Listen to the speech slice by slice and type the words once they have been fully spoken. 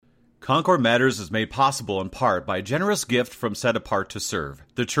Concord Matters is made possible in part by a generous gift from Set Apart to Serve,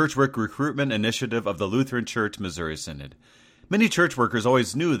 the church work recruitment initiative of the Lutheran Church Missouri Synod. Many church workers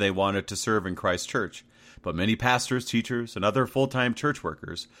always knew they wanted to serve in Christ's church, but many pastors, teachers, and other full-time church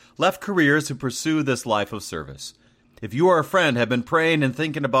workers left careers to pursue this life of service. If you or a friend have been praying and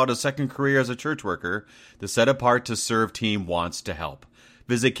thinking about a second career as a church worker, the Set Apart to Serve team wants to help.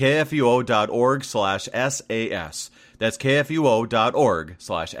 Visit kfuo.org/SAS. That's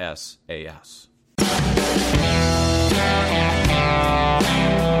kfuo.org/SAS.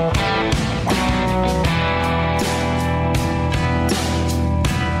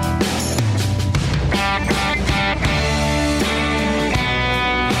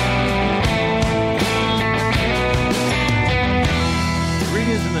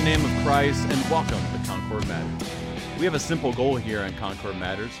 Greetings in the name of Christ and welcome to Concord Matters. We have a simple goal here on Concord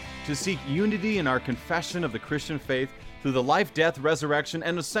Matters, to seek unity in our confession of the Christian faith through the life, death, resurrection,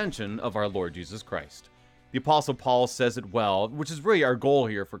 and ascension of our Lord Jesus Christ. The Apostle Paul says it well, which is really our goal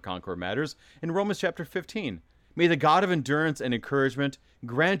here for Concord Matters, in Romans chapter 15. May the God of endurance and encouragement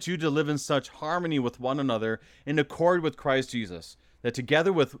grant you to live in such harmony with one another in accord with Christ Jesus, that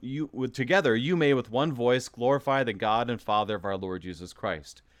together you may with one voice glorify the God and Father of our Lord Jesus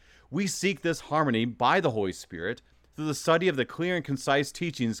Christ. We seek this harmony by the Holy Spirit through the study of the clear and concise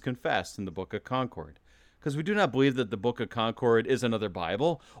teachings confessed in the Book of Concord. Because we do not believe that the Book of Concord is another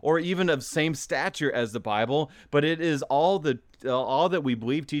Bible, or even of same stature as the Bible, but it is all that we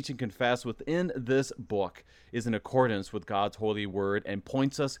believe, teach, and confess within this book is in accordance with God's holy word and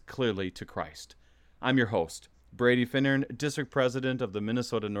points us clearly to Christ. I'm your host, Brady Finnern, District President of the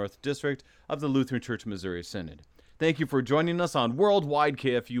Minnesota North District of the Lutheran Church Missouri Synod. Thank you for joining us on Worldwide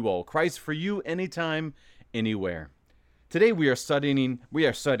KFUO, Christ for you, anytime, anywhere. Today we are studying,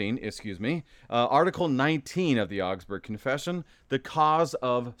 Article 19 of the Augsburg Confession, the cause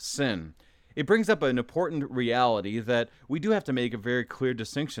of sin. It brings up an important reality that we do have to make a very clear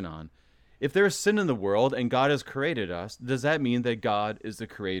distinction on. If there is sin in the world and God has created us, does that mean that God is the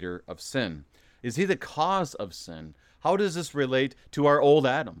creator of sin? Is he the cause of sin? How does this relate to our old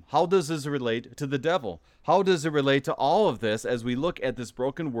Adam? How does this relate to the devil? How does it relate to all of this as we look at this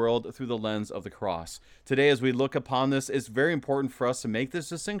broken world through the lens of the cross? Today, as we look upon this, it's very important for us to make this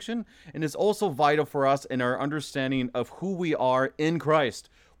distinction, and it's also vital for us in our understanding of who we are in Christ.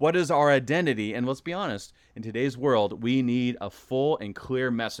 What is our identity? And let's be honest, in today's world, we need a full and clear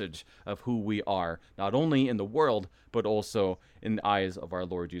message of who we are, not only in the world, but also in the eyes of our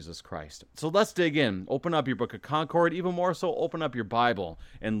Lord Jesus Christ. So let's dig in. Open up your Book of Concord, even more so, open up your Bible,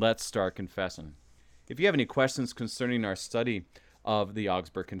 and let's start confessing. If you have any questions concerning our study of the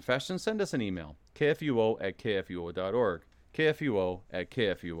Augsburg Confession, send us an email, kfuo@kfuo.org,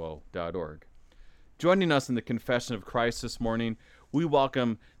 kfuo@kfuo.org. Joining us in the Confession of Christ this morning, we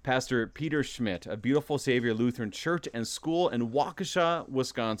welcome Pastor Peter Schmidt of Beautiful Savior Lutheran Church and School in Waukesha,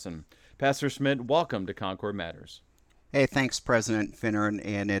 Wisconsin. Pastor Schmidt, welcome to Concord Matters. Hey, thanks, President Finnern,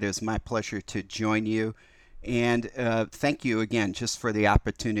 and it is my pleasure to join you. And thank you again just for the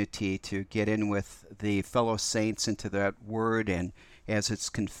opportunity to get in with the fellow saints into that word and as it's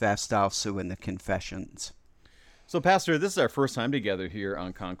confessed also in the confessions. So, Pastor, this is our first time together here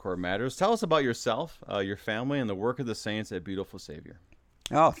on Concord Matters. Tell us about yourself, your family, and the work of the saints at Beautiful Savior.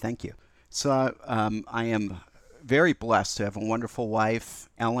 Oh, thank you. So I am very blessed to have a wonderful wife,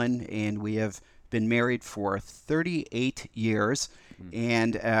 Ellen, and we have been married for 38 years.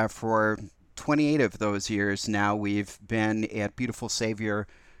 And for 28 of those years now, we've been at Beautiful Savior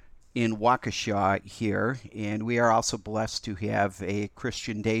in Waukesha here. And we are also blessed to have a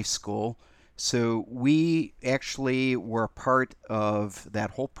Christian day school. So we actually were part of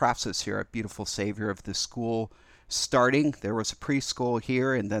that whole process here at Beautiful Savior of the school starting. There was a preschool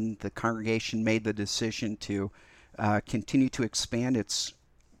here, and then the congregation made the decision to continue to expand its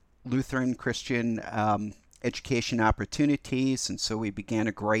Lutheran Christian education opportunities. And so we began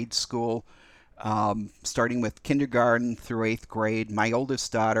a grade school, starting with kindergarten through 8th grade. My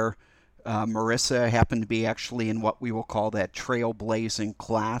oldest daughter, Marissa, happened to be actually in what we will call that trailblazing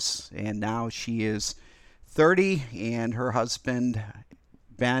class, and now she is 30, and her husband,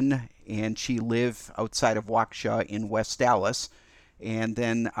 Ben, and she live outside of Waukesha in West Dallas. And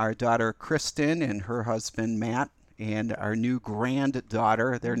then our daughter, Kristen, and her husband, Matt, and our new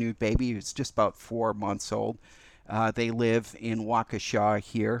granddaughter, their new baby, who's just about 4 months old, they live in Waukesha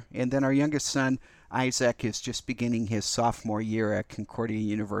here. And then our youngest son, Isaac, is just beginning his sophomore year at Concordia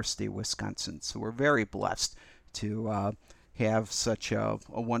University, Wisconsin. So we're very blessed to have such a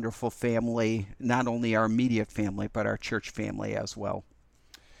wonderful family, not only our immediate family, but our church family as well.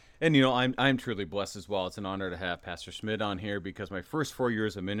 And I'm truly blessed as well. It's an honor to have Pastor Schmidt on here because my first 4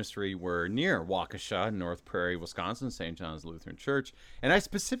 years of ministry were near Waukesha, North Prairie, Wisconsin, St. John's Lutheran Church. And I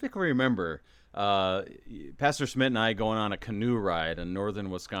specifically remember Pastor Schmidt and I going on a canoe ride in northern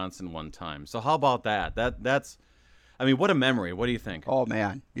Wisconsin one time. So how about that? That's what a memory. What do you think? Oh,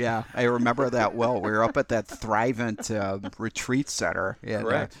 man. Yeah, I remember that well. We were up at that Thrivent retreat center.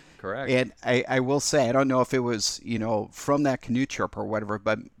 And, Correct. And I will say, I don't know if it was, from that canoe trip or whatever,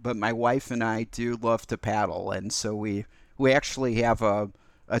 but my wife and I do love to paddle. And so we actually have a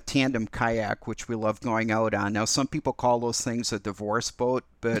tandem kayak, which we love going out on. Now, some people call those things a divorce boat,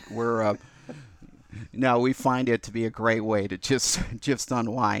 but we find it to be a great way to just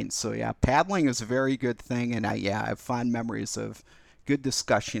unwind. So, yeah, paddling is a very good thing. And I have fond memories of good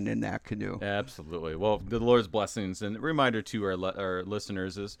discussion in that canoe. Absolutely. Well, the Lord's blessings. And a reminder to our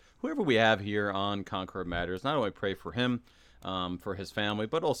listeners is whoever we have here on Concord Matters, not only pray for him, for his family,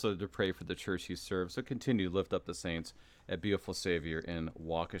 but also to pray for the church he serves. So continue to lift up the saints at Beautiful Savior in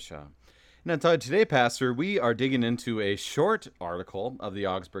Waukesha. Now, today, Pastor, we are digging into a short article of the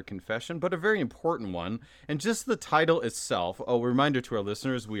Augsburg Confession, but a very important one. And just the title itself, a reminder to our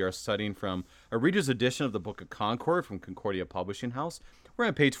listeners, we are studying from a reader's edition of the Book of Concord from Concordia Publishing House. We're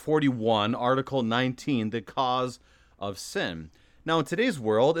on page 41, Article 19, The Cause of Sin. Now, in today's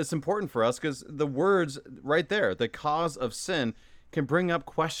world, it's important for us because the words right there, the cause of sin, can bring up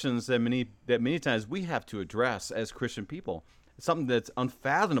questions that many times we have to address as Christian people. Something that's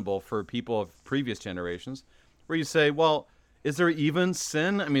unfathomable for people of previous generations, where you say, well, is there even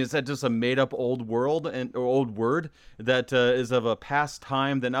sin? Is that just a made-up old word that is of a past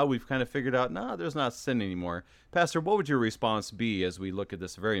time that now we've kind of figured out, no, there's not sin anymore? Pastor, what would your response be as we look at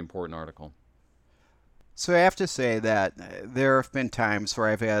this very important article? So I have to say that there have been times where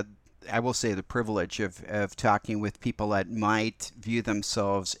I've had, I will say, the privilege of talking with people that might view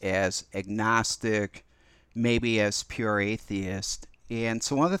themselves as agnostic, maybe as pure atheist. And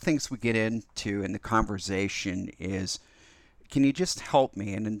so one of the things we get into in the conversation is, can you just help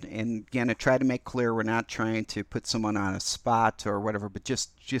me? And again, I try to make clear we're not trying to put someone on a spot or whatever, but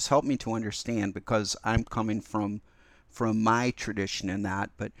just help me to understand, because I'm coming from my tradition in that.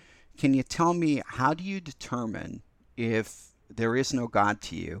 But can you tell me, how do you determine, if there is no God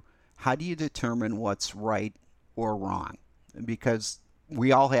to you, how do you determine what's right or wrong? Because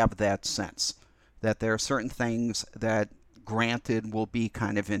we all have that sense that there are certain things that, granted, will be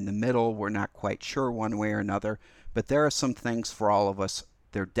kind of in the middle. We're not quite sure one way or another. But there are some things for all of us,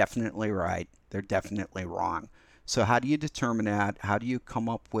 they're definitely right, they're definitely wrong. So how do you determine that? How do you come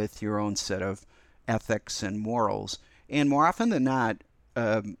up with your own set of ethics and morals? And more often than not,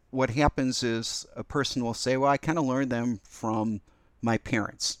 what happens is a person will say, well, I kind of learned them from my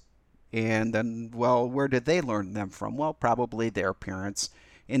parents. And then, well, where did they learn them from? Well, probably their parents.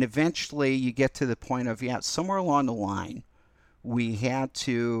 And eventually you get to the point of, somewhere along the line, we had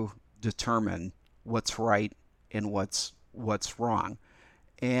to determine what's right and what's wrong.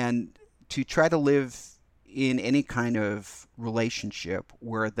 And to try to live in any kind of relationship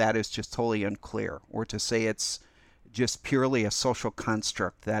where that is just totally unclear, or to say it's just purely a social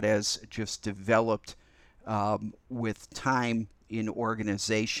construct that has just developed with time in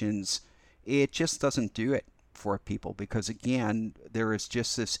organizations, it just doesn't do it for people, because again, there is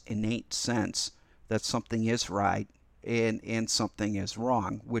just this innate sense that something is right and something is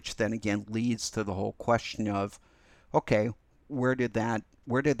wrong, which then again leads to the whole question of, okay, where did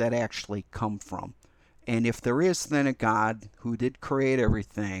that actually come from? And if there is then a God who did create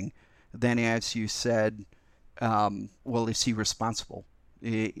everything, then as you said, well, is he responsible?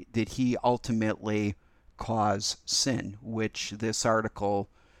 Did he ultimately cause sin? Which this article,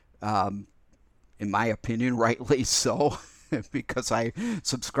 in my opinion, rightly so, because I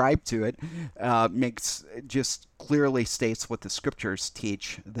subscribe to it, just clearly states what the scriptures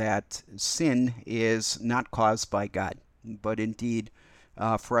teach, that sin is not caused by God, but indeed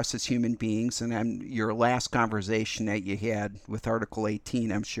for us as human beings. And your last conversation that you had with Article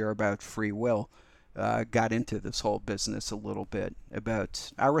 18, I'm sure, about free will, got into this whole business a little bit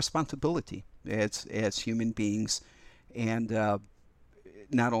about our responsibility as human beings, and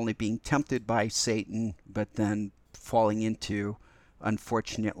not only being tempted by Satan, but then falling into,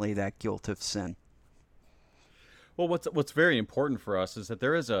 unfortunately, that guilt of sin. Well, what's very important for us is that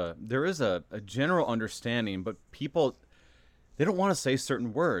there is a general understanding, but people, they don't want to say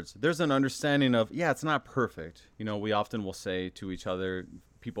certain words. There's an understanding of, it's not perfect. We often will say to each other,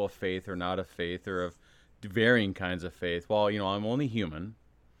 people of faith or not of faith, or of varying kinds of faith, well, I'm only human,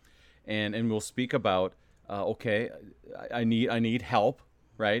 and we'll speak about, okay, I need help.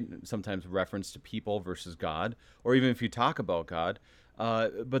 Right? Sometimes reference to people versus God, or even if you talk about God,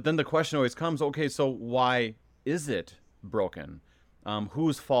 But then the question always comes, okay, so why is it broken?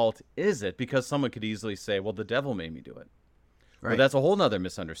 Whose fault is it? Because someone could easily say, well, the devil made me do it. Right. But that's a whole nother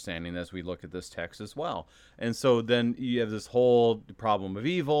misunderstanding as we look at this text as well. And so then you have this whole problem of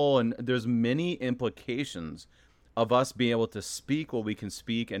evil, and there's many implications of us being able to speak what we can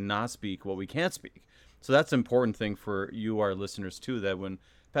speak and not speak what we can't speak. So that's an important thing for you, our listeners, too, that when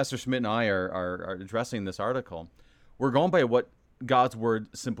Pastor Schmidt and I are addressing this article, we're going by what God's word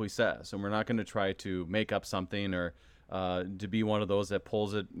simply says, and we're not going to try to make up something or to be one of those that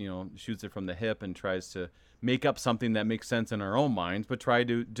pulls it, shoots it from the hip and tries to make up something that makes sense in our own minds, but try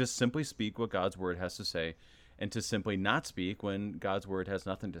to just simply speak what God's word has to say and to simply not speak when God's word has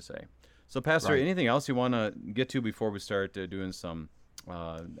nothing to say. So, Pastor, Right. anything else you want to get to before we start doing some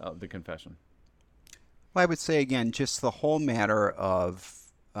of the confession? Well, I would say again, just the whole matter of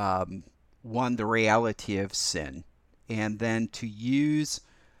one, the reality of sin, and then to use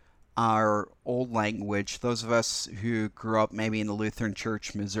our old language. Those of us who grew up maybe in the Lutheran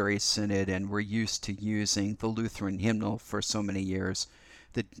Church Missouri Synod and were used to using the Lutheran hymnal for so many years,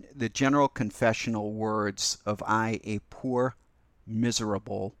 the general confessional words of I, a poor,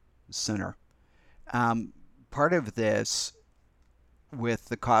 miserable sinner. Part of this with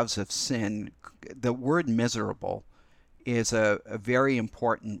the cause of sin, the word miserable is a very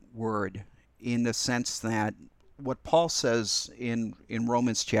important word in the sense that what Paul says in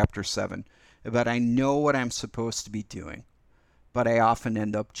Romans chapter 7 about I know what I'm supposed to be doing, but I often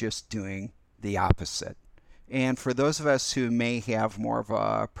end up just doing the opposite. And for those of us who may have more of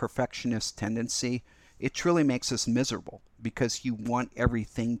a perfectionist tendency, it truly makes us miserable because you want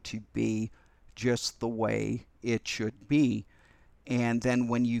everything to be just the way it should be. And then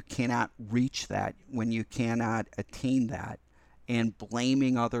when you cannot reach that, when you cannot attain that, and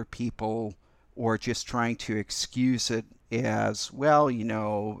blaming other people or just trying to excuse it as, well,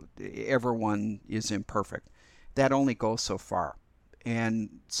 everyone is imperfect, that only goes so far.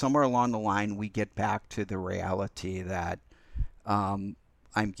 And somewhere along the line, we get back to the reality that I'm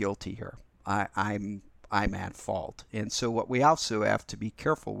guilty here. I'm at fault. And so what we also have to be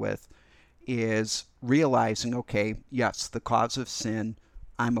careful with is realizing, okay, yes, the cause of sin,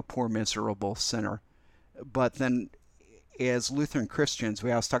 I'm a poor, miserable sinner. But then as Lutheran Christians, we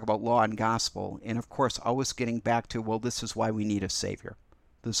always talk about law and gospel. And of course, always getting back to, well, this is why we need a Savior.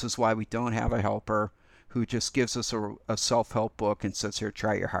 This is why we don't have a helper who just gives us a self-help book and says, here,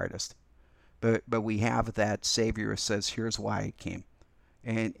 try your hardest. But we have that Savior who says, here's why I came.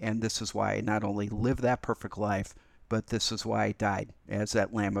 And this is why I not only lived that perfect life, but this is why I died as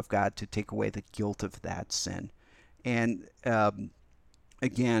that Lamb of God to take away the guilt of that sin. And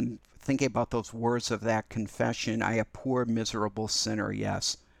again, thinking about those words of that confession, I a poor, miserable sinner,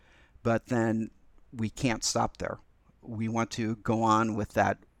 yes. But then we can't stop there. We want to go on with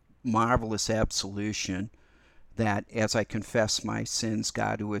that marvelous absolution that as I confess my sins,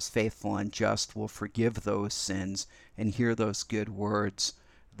 God, who is faithful and just, will forgive those sins and hear those good words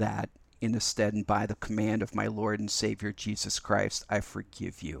that in the stead and by the command of my Lord and Savior Jesus Christ, I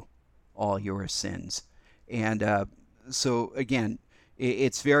forgive you all your sins. And so again,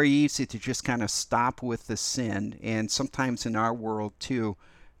 it's very easy to just kind of stop with the sin. And sometimes in our world too,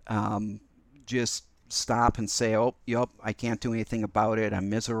 just stop and say, oh, yep, I can't do anything about it. I'm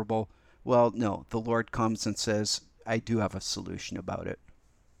miserable. Well, no, the Lord comes and says, I do have a solution about it.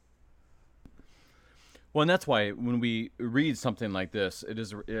 Well, and that's why when we read something like this,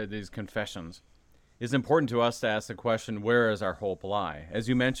 these confessions, it's important to us to ask the question, where does our hope lie? As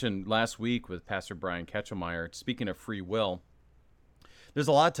you mentioned last week with Pastor Brian Ketchelmeyer, speaking of free will, there's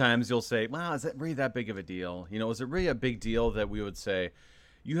a lot of times you'll say, wow, is it really that big of a deal? Is it really a big deal that we would say,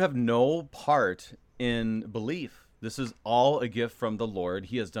 you have no part in belief. This is all a gift from the Lord.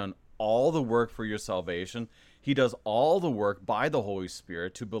 He has done all the work for your salvation. He does all the work by the Holy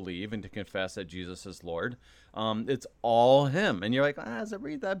Spirit to believe and to confess that Jesus is Lord. It's all Him. And you're like, is it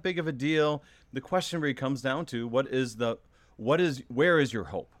really that big of a deal? The question really comes down to, where is your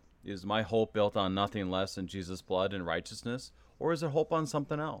hope? Is my hope built on nothing less than Jesus' blood and righteousness? Or is it hope on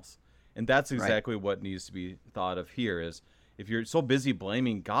something else? And that's exactly what needs to be thought of here is, if you're so busy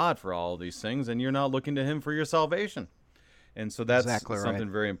blaming God for all of these things, and you're not looking to Him for your salvation. And so that's exactly something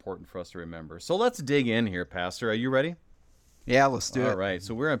right. very important for us to remember. So let's dig in here, Pastor. Are you ready? Yeah, let's do it. All right.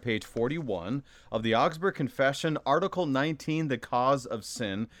 So we're on page 41 of the Augsburg Confession, Article 19, the cause of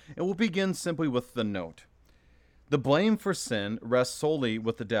sin. And we'll begin simply with the note. The blame for sin rests solely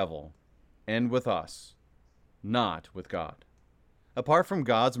with the devil and with us, not with God. Apart from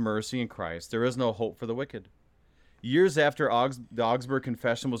God's mercy in Christ, there is no hope for the wicked. Years after the Augsburg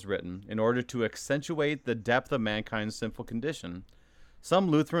Confession was written, in order to accentuate the depth of mankind's sinful condition, Some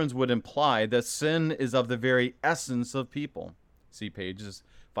Lutherans would imply that sin is of the very essence of people. See pages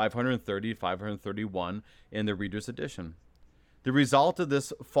 530 to 531 in the Reader's Edition. The result of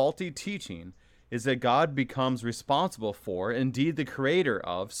this faulty teaching is that God becomes responsible for, indeed the creator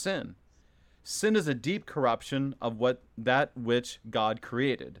of, sin. Sin is a deep corruption of that which God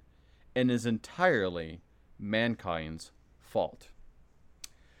created, and is entirely mankind's fault.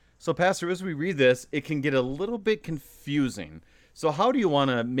 So, Pastor, as we read this, it can get a little bit confusing. So how do you want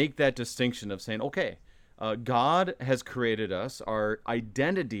to make that distinction of saying, okay, God has created us, our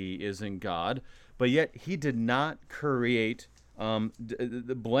identity is in God, but yet he did not create,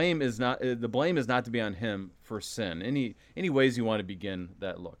 the blame is not to be on him for sin. Any ways you want to begin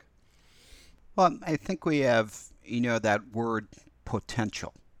that look? Well, I think we have, that word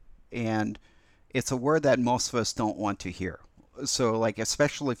potential, and it's a word that most of us don't want to hear. So, like,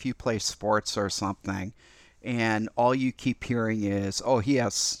 especially if you play sports or something, and all you keep hearing is, oh, he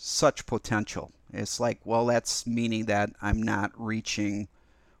has such potential. It's like, well, that's meaning that I'm not reaching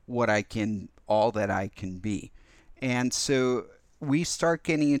all that I can be. And so we start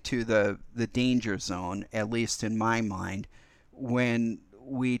getting into the danger zone, at least in my mind, when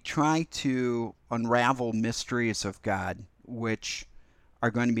we try to unravel mysteries of God, which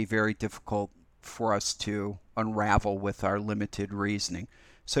are going to be very difficult for us to unravel with our limited reasoning.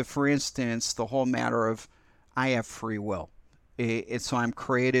 So, for instance, the whole matter of I have free will. So I'm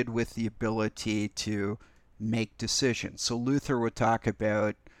created with the ability to make decisions. So Luther would talk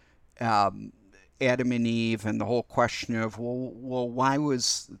about Adam and Eve and the whole question of, well, why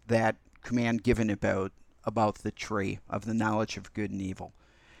was that command given about the tree of the knowledge of good and evil?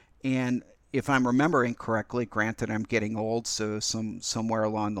 And if I'm remembering correctly, granted I'm getting old, so somewhere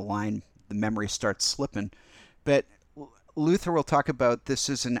along the line the memory starts slipping, but Luther will talk about this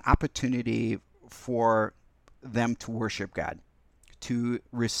as an opportunity for them to worship God, to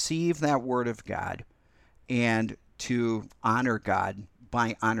receive that word of God, and to honor God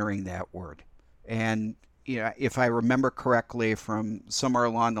by honoring that word. And if I remember correctly from somewhere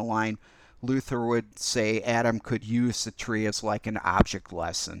along the line, Luther would say Adam could use the tree as like an object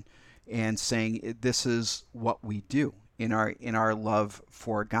lesson, and saying this is what we do in our love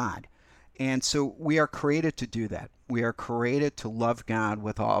for God. And so we are created to do that. We are created to love God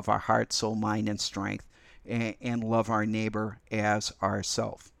with all of our heart, soul, mind, and strength, and love our neighbor as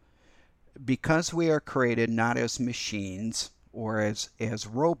ourselves. Because we are created not as machines or as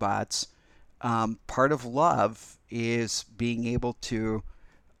robots, part of love is being able to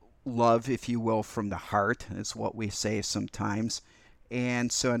love, if you will, from the heart, is what we say sometimes.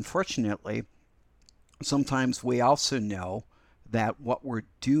 And so unfortunately, sometimes we also know that what we're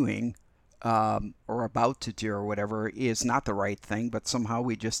doing or about to do or whatever is not the right thing, but somehow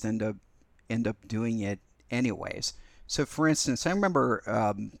we just end up doing it anyways. So, for instance, I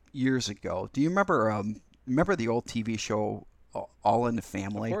remember years ago. Do you remember the old TV show All in the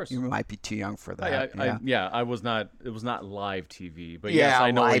Family? Of course. You might be too young for that. I was not. It was not live TV, but yes,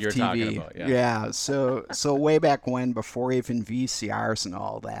 I know what you're talking about. Yeah. So way back when, before even VCRs and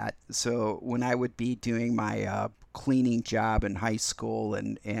all that. So when I would be doing my cleaning job in high school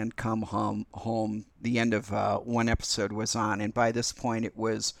and come home, the end of one episode was on, and by this point it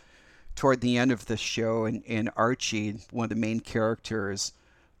was toward the end of the show, and Archie, one of the main characters,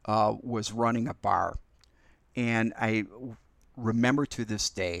 was running a bar. And I remember to this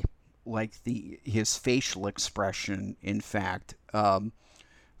day, like his facial expression, in fact,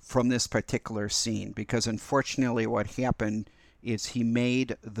 from this particular scene, because unfortunately what happened is he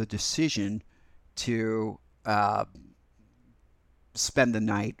made the decision to spend the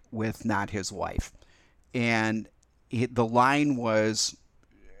night with not his wife. And the line was,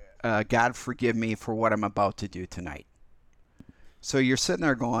 God forgive me for what I'm about to do tonight. So you're sitting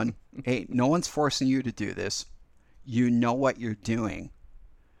there going, hey, no one's forcing you to do this. You know what you're doing,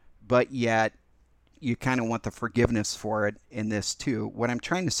 but yet you kind of want the forgiveness for it in this too. What I'm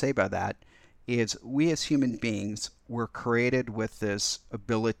trying to say by that is we as human beings were created with this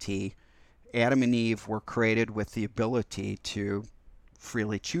ability. Adam and Eve were created with the ability to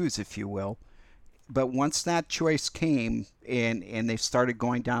freely choose, if you will. But once that choice came and they started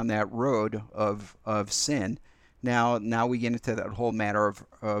going down that road of sin, now we get into that whole matter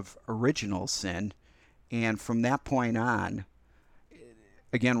of original sin. And from that point on,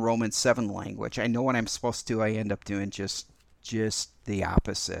 again, Romans 7 language, I know what I'm supposed to do, I end up doing just the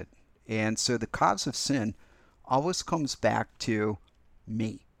opposite. And so the cause of sin always comes back to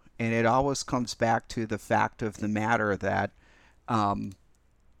me. And it always comes back to the fact of the matter that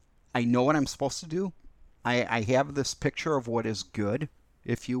I know what I'm supposed to do. I have this picture of what is good,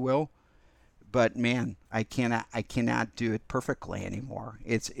 if you will. but man, I cannot do it perfectly anymore.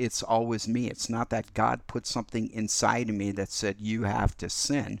 It's always me. It's not that God put something inside of me that said you have to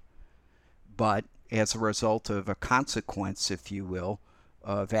sin, but as a result of a consequence, if you will,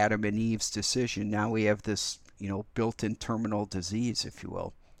 of Adam and Eve's decision, now we have this, built-in terminal disease, if you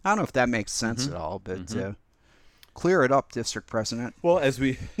will. I don't know if that makes sense at all, but clear it up, District President. Well, as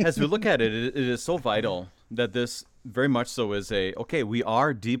we look at it, it is so vital that this very much so is we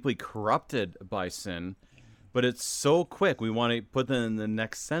are deeply corrupted by sin, but it's so quick. We want to put that in the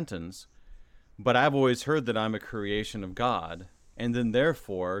next sentence. But I've always heard that I'm a creation of God, and then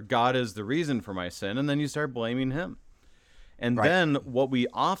therefore God is the reason for my sin, and then you start blaming him. And then what we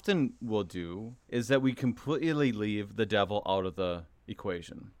often will do is that we completely leave the devil out of the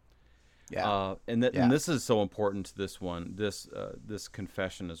equation. Yeah. And this is so important to this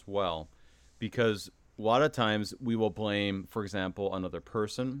confession as well, because a lot of times we will blame, for example, another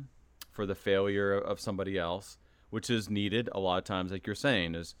person for the failure of somebody else, which is needed a lot of times, like you're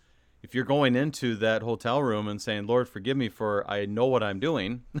saying, is if you're going into that hotel room and saying, Lord, forgive me for I know what I'm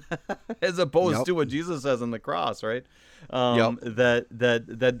doing, as opposed to what Jesus says on the cross, right? This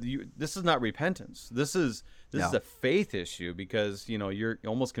is not repentance. This is a faith issue, because you're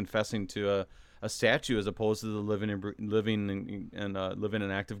almost confessing to a statue as opposed to the living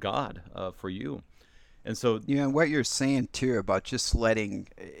and active God for you. And so what you're saying too about just letting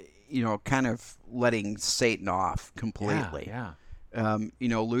kind of letting Satan off completely. Yeah.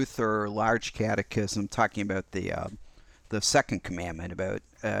 Luther, Large Catechism, talking about the second commandment about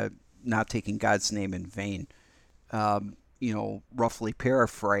not taking God's name in vain. Roughly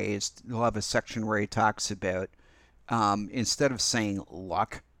paraphrased, he'll have a section where he talks about instead of saying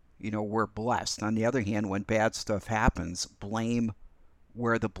luck, we're blessed. On the other hand, when bad stuff happens, blame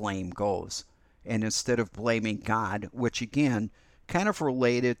where the blame goes. And instead of blaming God, which again, kind of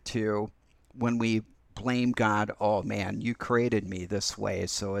related to when we blame God, oh man, you created me this way,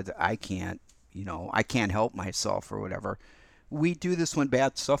 so I can't help myself or whatever. We do this when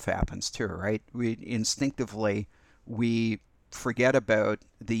bad stuff happens too, right? We instinctively, we forget about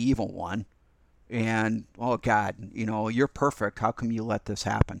the evil one and, oh God, you're perfect. How come you let this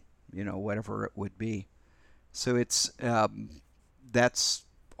happen? Whatever it would be. So it's, that's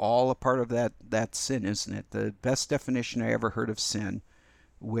all a part of that sin, isn't it? The best definition I ever heard of sin,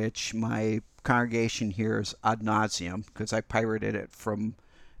 which my congregation here is ad nauseum, because I pirated it from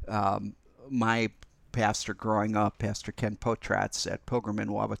my pastor growing up, Pastor Ken Potratz at Pilgrim in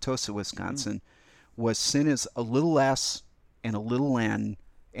Wauwatosa, Wisconsin, was sin is a little S and a little N,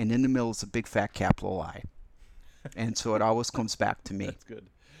 and in the middle is a big fat capital I. And so it always comes back to me. That's good.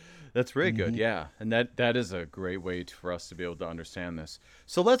 That's very good, yeah. And that is a great way for us to be able to understand this.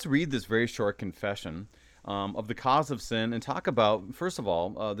 So let's read this very short confession of the cause of sin and talk about, first of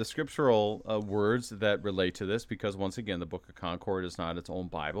all, the scriptural words that relate to this, because once again, the Book of Concord is not its own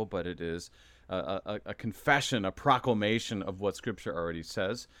Bible, but it is a confession, a proclamation of what Scripture already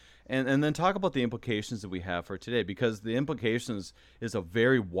says. And then talk about the implications that we have for today, because the implications is a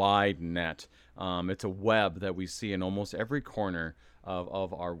very wide net. It's a web that we see in almost every corner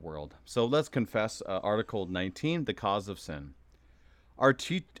of our world. So let's confess Article 19, the cause of sin. Our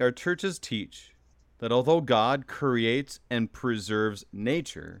churches teach that although God creates and preserves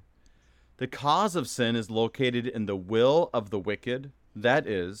nature, the cause of sin is located in the will of the wicked, that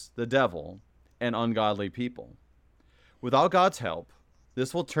is, the devil, and ungodly people. Without God's help,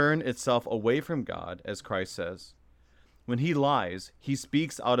 this will turn itself away from God, as Christ says. When he lies, he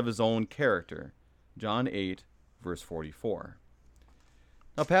speaks out of his own character. John 8, verse 44.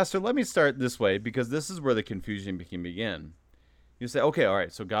 Now, Pastor, let me start this way, because this is where the confusion can begin. You say, okay, all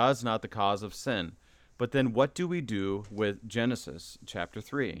right, so God's not the cause of sin. But then what do we do with Genesis chapter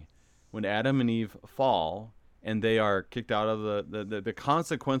 3? When Adam and Eve fall and they are kicked out of the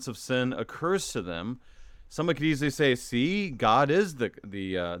consequence of sin occurs to them, someone could easily say, see, God is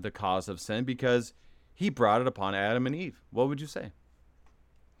the cause of sin because he brought it upon Adam and Eve. What would you say?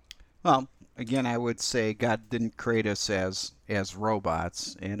 Well, again, I would say God didn't create us as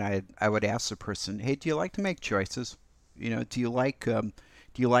robots, and I would ask the person, hey, do you like to make choices? Do you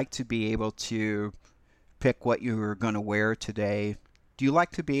like to be able to pick what you're going to wear today? Do you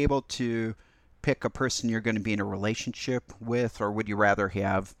like to be able to pick a person you're going to be in a relationship with, or would you rather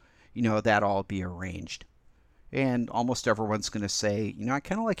have, that all be arranged? And almost everyone's going to say, I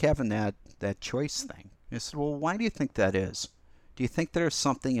kind of like having that choice thing. I said, well, why do you think that is? Do you think there's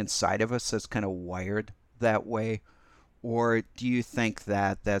something inside of us that's kind of wired that way? Or do you think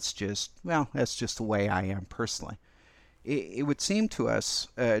that that's just the way I am personally? It would seem to us,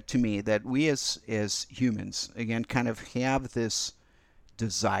 to me, that we as humans, again, kind of have this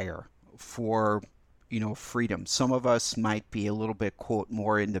desire for, freedom. Some of us might be a little bit, quote,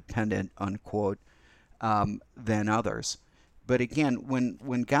 more independent, unquote, than others. But again,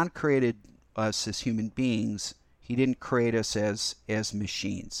 when God created us as human beings, he didn't create us as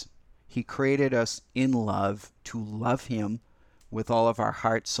machines. He created us in love to love him with all of our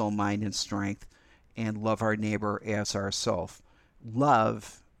heart, soul, mind, and strength, and love our neighbor as ourself.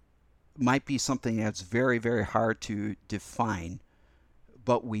 Love might be something that's very, very hard to define,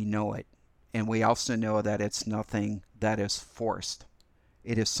 but we know it. And we also know that it's nothing that is forced.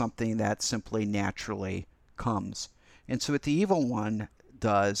 It is something that simply naturally comes. And so what the evil one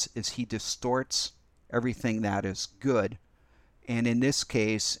does is he distorts everything that is good. And in this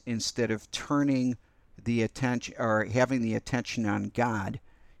case, instead of turning the attention or having the attention on God,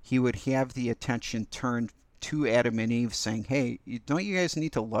 he would have the attention turned to Adam and Eve saying, hey, don't you guys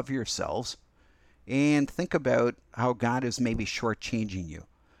need to love yourselves? And think about how God is maybe shortchanging you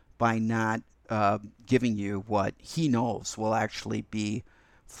by not giving you what he knows will actually be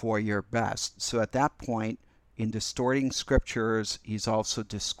for your best. So at that point, in distorting scriptures, he's also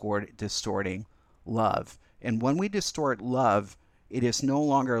distorting love. And when we distort love, it is no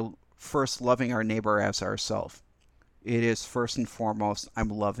longer first loving our neighbor as ourselves. It is first and foremost, I'm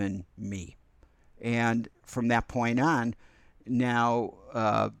loving me. And from that point on,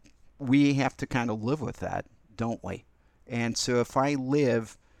 now we have to kind of live with that, don't we? And so if I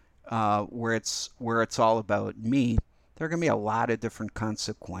live where it's all about me, there are going to be a lot of different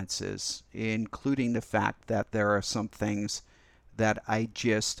consequences, including the fact that there are some things that I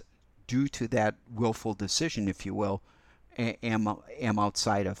just, due to that willful decision, if you will, am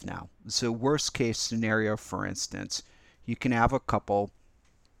outside of now. So worst case scenario, for instance, you can have a couple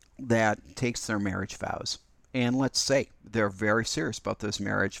that takes their marriage vows. And let's say they're very serious about those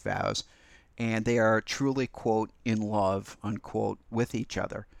marriage vows and they are truly, quote, in love, unquote, with each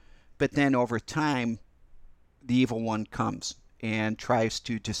other. But then over time, the evil one comes and tries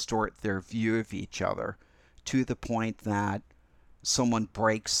to distort their view of each other to the point that someone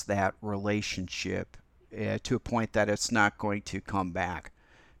breaks that relationship to a point that it's not going to come back.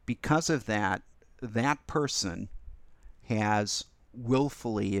 Because of that, that person has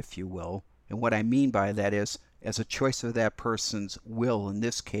willfully, if you will, and what I mean by that is as a choice of that person's will, in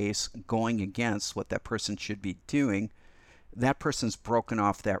this case, going against what that person should be doing, that person's broken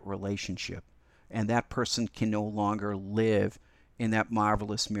off that relationship. And that person can no longer live in that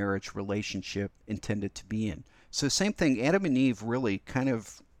marvelous marriage relationship intended to be in. So same thing, Adam and Eve really kind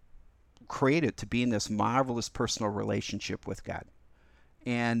of created to be in this marvelous personal relationship with God.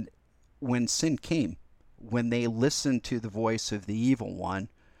 And when sin came, when they listened to the voice of the evil one,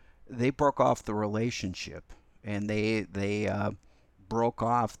 they broke off the relationship. And they broke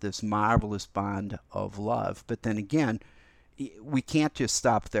off this marvelous bond of love. But then again, we can't just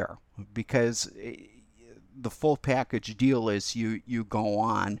stop there, because the full package deal is you go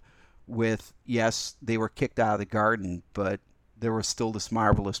on with, yes, they were kicked out of the garden, but there was still this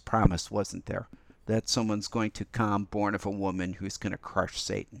marvelous promise, wasn't there? That someone's going to come born of a woman who's going to crush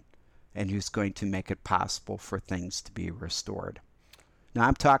Satan and who's going to make it possible for things to be restored. Now,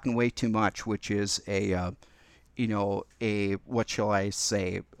 I'm talking way too much, which is what shall I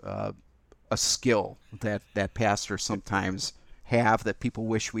say, a skill that pastors sometimes have that people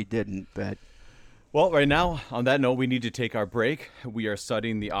wish we didn't. But well, right now, on that note, we need to take our break. We are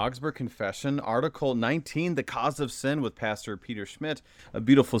studying the Augsburg Confession, Article 19, The Cause of Sin, with Pastor Peter Schmidt, a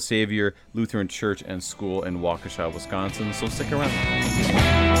Beautiful Savior Lutheran Church and School in Waukesha, Wisconsin. So stick around.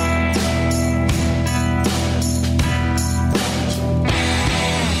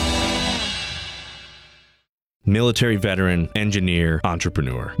 Military veteran, engineer,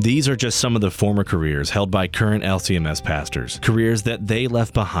 entrepreneur. These are just some of the former careers held by current LCMS pastors, careers that they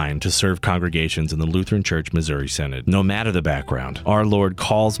left behind to serve congregations in the Lutheran Church Missouri Synod. No matter the background, our Lord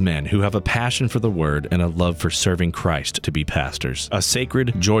calls men who have a passion for the Word and a love for serving Christ to be pastors, a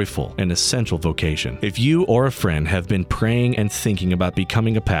sacred, joyful, and essential vocation. If you or a friend have been praying and thinking about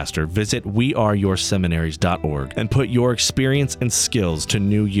becoming a pastor, visit weareyourseminaries.org and put your experience and skills to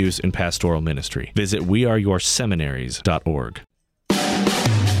new use in pastoral ministry. Visit weareyourseminaries.org. And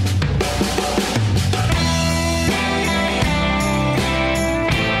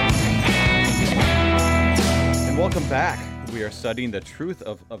welcome back. We are studying the truth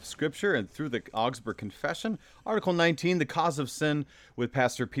of Scripture and through the Augsburg Confession, Article 19, The Cause of Sin, with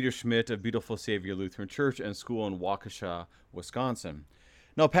Pastor Peter Schmidt of Beautiful Savior Lutheran Church and School in Waukesha, Wisconsin.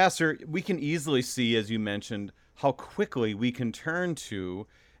 Now, Pastor, we can easily see, as you mentioned, how quickly we can turn to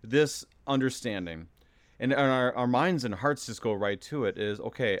this understanding. And our minds and hearts just go right to it is,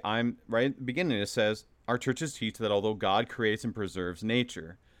 okay, I'm right at the beginning. It says, our churches teach that although God creates and preserves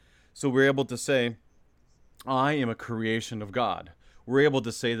nature, So we're able to say, I am a creation of God. We're able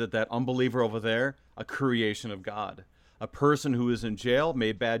to say that unbeliever over there, a creation of God. A person who is in jail,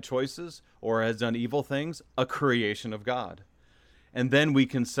 made bad choices, or has done evil things, a creation of God. And then we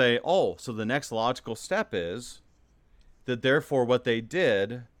can say, oh, so the next logical step is that therefore what they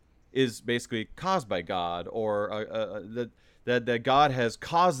did is basically caused by God, or that God has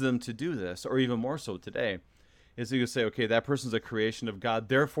caused them to do this, or even more so today, is you say, okay, that person's a creation of God,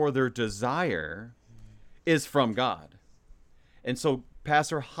 therefore their desire is from God. And so,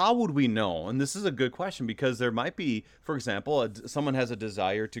 Pastor, how would we know? And this is a good question, because there might be, for example, someone has a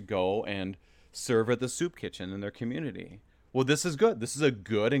desire to go and serve at the soup kitchen in their community. Well, this is good. This is a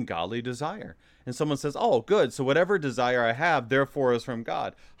good and godly desire. And someone says, oh, good. So whatever desire I have, therefore, is from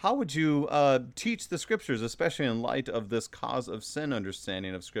God. How would you teach the Scriptures, especially in light of this cause of sin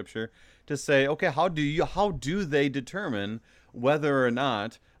understanding of Scripture, to say, okay, how do they determine whether or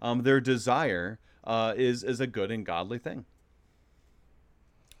not their desire is a good and godly thing?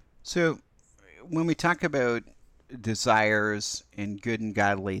 So when we talk about desires and good and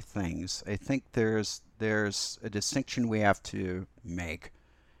godly things, I think there's a distinction we have to make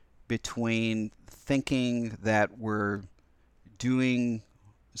between thinking that we're doing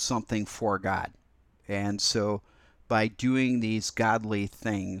something for God. And so by doing these godly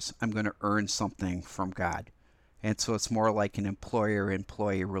things, I'm going to earn something from God. And so it's more like an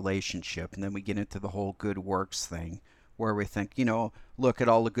employer-employee relationship. And then we get into the whole good works thing, where we think, look at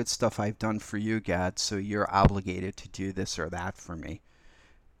all the good stuff I've done for you, God, so you're obligated to do this or that for me.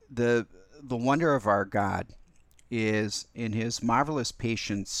 The wonder of our God is in his marvelous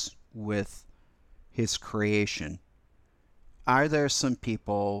patience with his creation. Are there some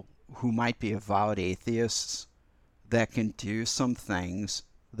people who might be avowed atheists that can do some things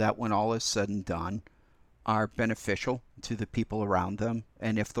that, when all is said and done, are beneficial to the people around them?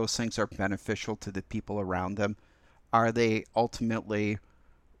 And if those things are beneficial to the people around them, are they ultimately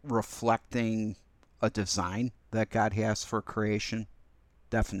reflecting a design that God has for creation?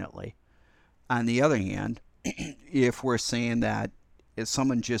 Definitely. On the other hand, if we're saying that if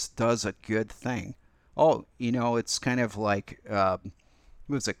someone just does a good thing, it's kind of like,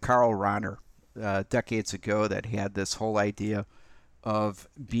 was it Karl Rahner decades ago that had this whole idea of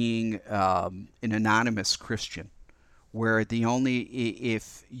being an anonymous Christian, where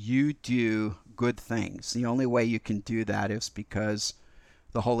if you do good things, the only way you can do that is because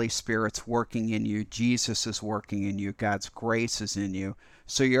the Holy Spirit's working in you, Jesus is working in you, God's grace is in you.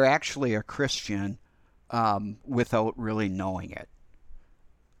 So you're actually a Christian without really knowing it.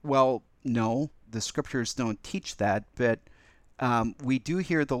 Well, no, the Scriptures don't teach that, but we do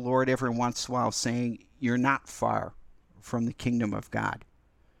hear the Lord every once in a while saying, you're not far from the kingdom of God.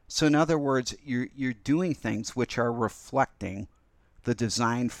 So in other words, you're doing things which are reflecting the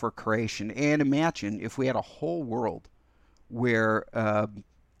design for creation. And imagine if we had a whole world where,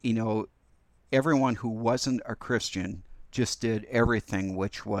 everyone who wasn't a Christian just did everything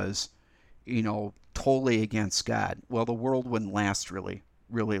which was, totally against God. Well, the world wouldn't last really,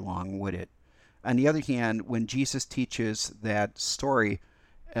 really long, would it? On the other hand, when Jesus teaches that story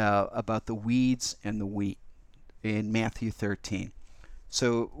about the weeds and the wheat in Matthew 13,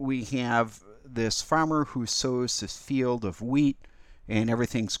 so we have this farmer who sows this field of wheat, and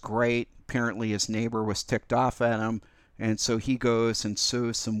everything's great. Apparently his neighbor was ticked off at him, and so he goes and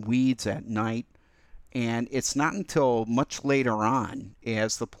sows some weeds at night. And it's not until much later on,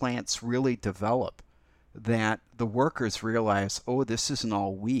 as the plants really develop, that the workers realize, oh, this isn't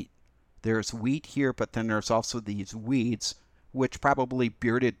all wheat. There's wheat here, but then there's also these weeds, which probably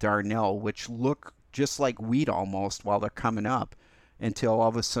bearded darnel, which look just like wheat almost while they're coming up, until all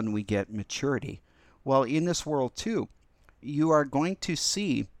of a sudden we get maturity. Well, in this world too, you are going to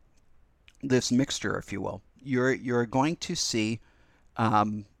see this mixture, if you will. You're going to see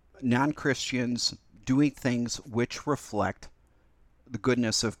non-Christians doing things which reflect the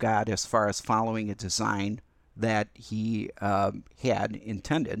goodness of God as far as following a design that he had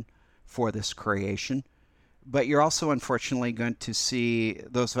intended for this creation. But you're also unfortunately going to see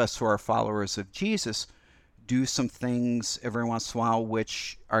those of us who are followers of Jesus do some things every once in a while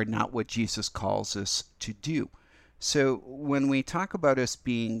which are not what Jesus calls us to do. So when we talk about us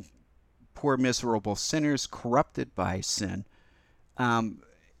being poor, miserable sinners corrupted by sin,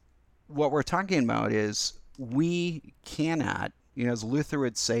 what we're talking about is we cannot, as Luther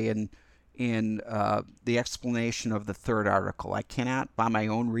would say in the explanation of the third article, I cannot by my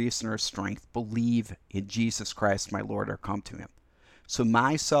own reason or strength believe in Jesus Christ my Lord or come to him. So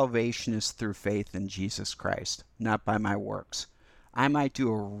my salvation is through faith in Jesus Christ, not by my works. I might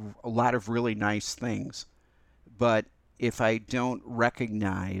do a lot of really nice things, but if I don't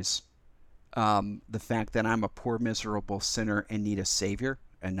recognize the fact that I'm a poor, miserable sinner and need a Savior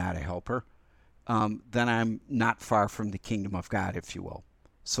and not a helper, then I'm not far from the kingdom of God, if you will.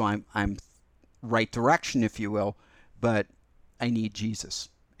 So I'm right direction, if you will, but I need Jesus.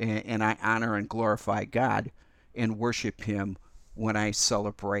 And I honor and glorify God and worship Him when I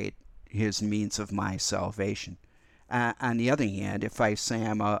celebrate His means of my salvation. On the other hand, if I say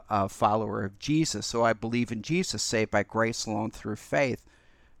I'm a follower of Jesus, so I believe in Jesus, saved by grace alone through faith,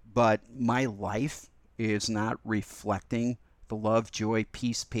 but my life is not reflecting the love, joy,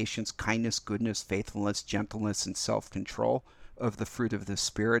 peace, patience, kindness, goodness, faithfulness, gentleness, and self-control of the fruit of the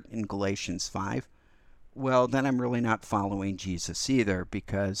Spirit in Galatians 5, well, then I'm really not following Jesus either,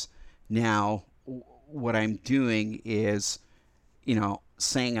 because now what I'm doing is,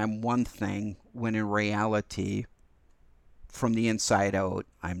 saying I'm one thing when in reality, from the inside out,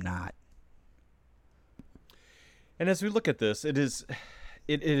 I'm not. And as we look at this, it is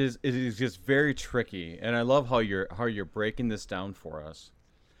just very tricky, and I love how you're breaking this down for us,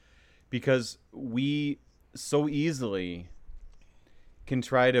 because we so easily can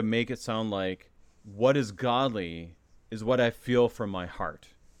try to make it sound like what is godly is what I feel from my heart.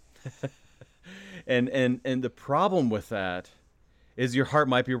 and the problem with that is your heart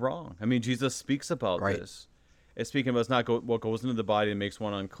might be wrong. I mean, Jesus speaks about this. It's speaking about it's not what goes into the body that makes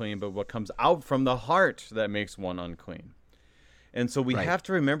one unclean, but what comes out from the heart that makes one unclean. And so we have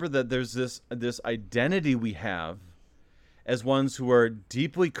to remember that there's this identity we have as ones who are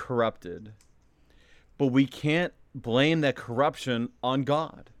deeply corrupted, but we can't blame that corruption on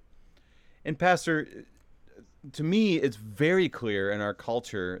God. And Pastor, to me, it's very clear in our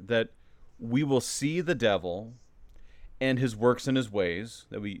culture that we will see the devil and his works and his ways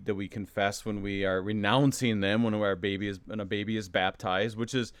that we confess when we are renouncing them when a baby is baptized,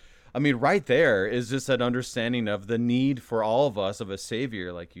 which is, I mean, right there is just that understanding of the need for all of us of a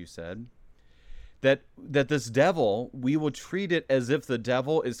Savior, like you said. That this devil, we will treat it as if the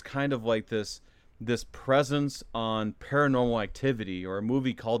devil is kind of like this presence on Paranormal Activity or a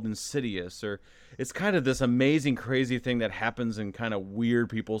movie called Insidious, or it's kind of this amazing, crazy thing that happens in kind of weird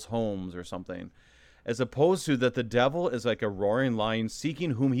people's homes or something, as opposed to that the devil is like a roaring lion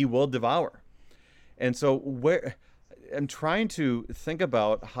seeking whom he will devour. And so I'm trying to think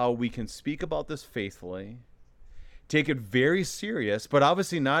about how we can speak about this faithfully, take it very serious, but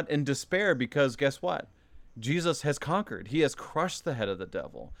obviously not in despair, because guess what? Jesus has conquered. He has crushed the head of the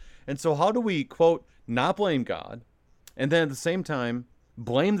devil. And so how do we, quote, not blame God, and then at the same time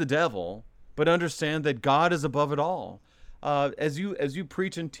blame the devil, but understand that God is above it all? As you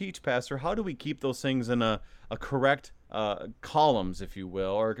preach and teach, Pastor, how do we keep those things in a correct columns, if you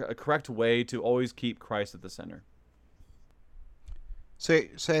will, or a correct way to always keep Christ at the center? So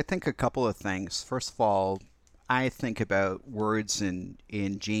I think a couple of things. First of all, I think about words in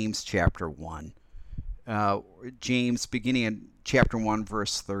James chapter 1. James, beginning in chapter 1,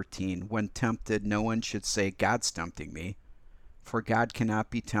 verse 13, when tempted, no one should say, God's tempting me. For God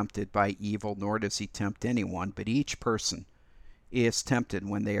cannot be tempted by evil, nor does he tempt anyone, but each person is tempted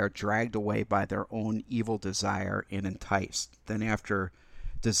when they are dragged away by their own evil desire and enticed. Then after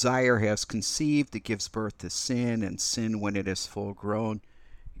desire has conceived, it gives birth to sin, and sin, when it is full grown,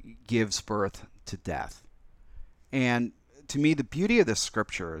 gives birth to death. And to me, the beauty of the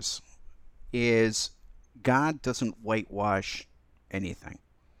scriptures is God doesn't whitewash anything,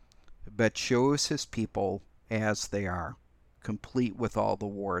 but shows his people as they are, complete with all the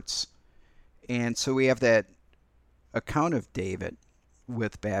warts. And so we have that account of David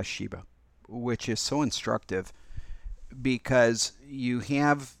with Bathsheba, which is so instructive, because you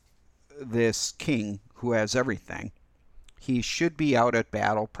have this king who has everything. He should be out at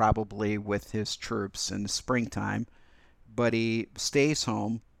battle probably with his troops in the springtime, but he stays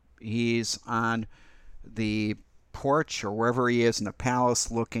home. He's on the porch or wherever he is in the palace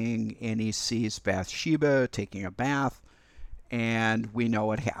looking, and he sees Bathsheba taking a bath, and we know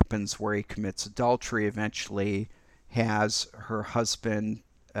what happens, where he commits adultery, eventually has her husband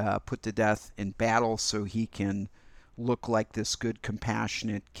put to death in battle so he can look like this good,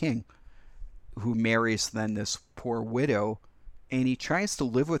 compassionate king who marries then this poor widow, and he tries to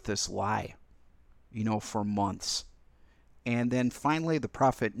live with this lie, for months. And then finally the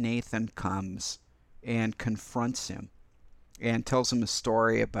prophet Nathan comes and confronts him and tells him a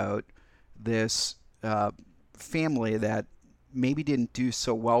story about this family that maybe didn't do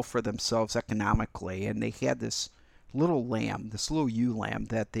so well for themselves economically, and they had this little lamb, this little ewe lamb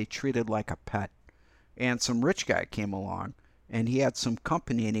that they treated like a pet. And some rich guy came along, and he had some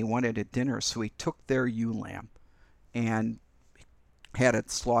company, and he wanted a dinner, so he took their ewe lamb and had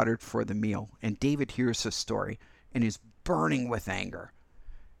it slaughtered for the meal. And David hears this story, and his burning with anger.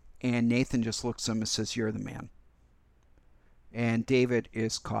 And Nathan just looks at him and says, "You're the man." And David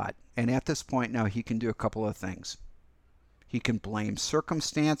is caught. And at this point now, he can do a couple of things. He can blame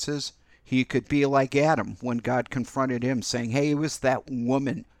circumstances. He could be like Adam when God confronted him, saying, "Hey, it was that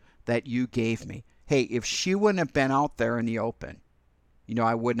woman that you gave me. Hey, if she wouldn't have been out there in the open,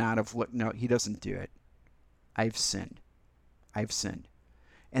 I would not have looked." No, he doesn't do it. I've sinned. I've sinned.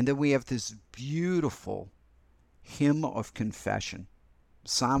 And then we have this beautiful hymn of confession,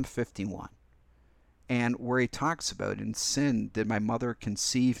 Psalm 51. And where he talks about, "In sin did my mother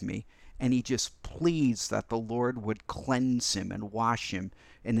conceive me," and he just pleads that the Lord would cleanse him and wash him.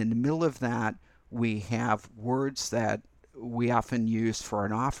 And in the middle of that, we have words that we often use for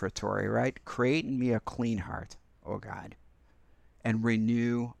an offertory, right? "Create in me a clean heart, O God, and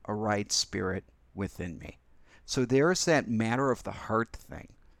renew a right spirit within me." So there's that matter of the heart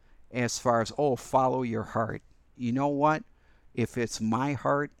thing. As far as, follow your heart. You know what? If it's my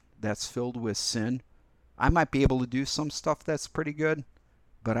heart that's filled with sin, I might be able to do some stuff that's pretty good,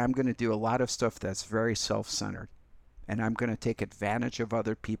 but I'm going to do a lot of stuff that's very self-centered. And I'm going to take advantage of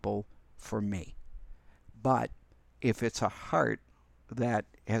other people for me. But if it's a heart that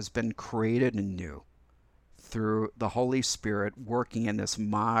has been created anew through the Holy Spirit working in this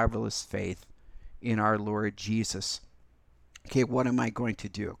marvelous faith in our Lord Jesus, okay, what am I going to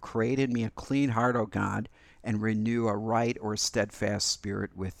do? "Create in me a clean heart, O God, and renew a right or steadfast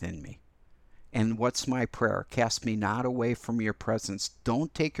spirit within me." And what's my prayer? "Cast me not away from your presence."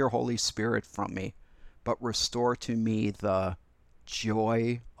 Don't take your Holy Spirit from me, but restore to me the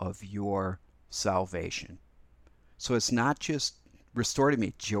joy of your salvation. So it's not just restore to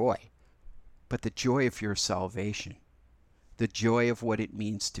me joy, but the joy of your salvation, the joy of what it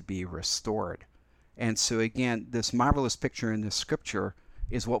means to be restored. And so again, this marvelous picture in the scripture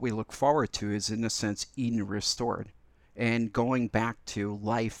is what we look forward to, is in a sense Eden restored and going back to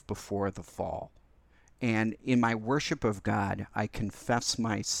life before the fall. And in my worship of God, I confess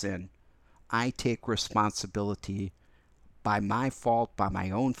my sin. I take responsibility by my fault, by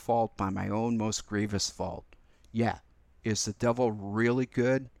my own fault, by my own most grievous fault. Yeah, is the devil really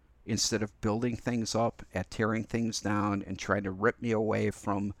good? Instead of building things up, at tearing things down and trying to rip me away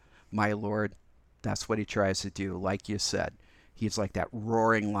from my Lord, that's what he tries to do. Like you said, he's like that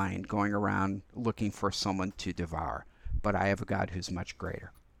roaring lion going around looking for someone to devour. But I have a God who's much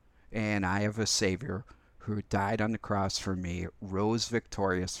greater. And I have a Savior who died on the cross for me, rose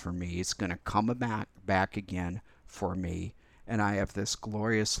victorious for me. He's going to come back again for me. And I have this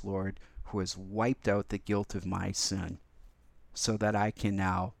glorious Lord who has wiped out the guilt of my sin so that I can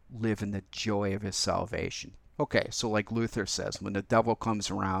now live in the joy of his salvation. Okay, so like Luther says, when the devil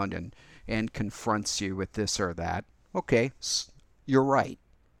comes around and confronts you with this or that, okay, you're right.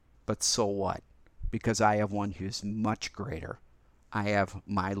 But so what? Because I have one who's much greater. I have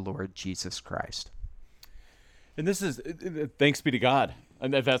my Lord Jesus Christ. And this is, thanks be to God.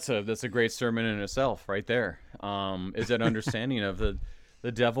 And that's a great sermon in itself right there. Is that understanding of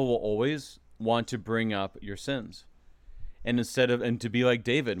the devil will always want to bring up your sins. And and to be like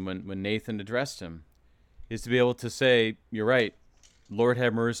David when Nathan addressed him, is to be able to say, "You're right, Lord,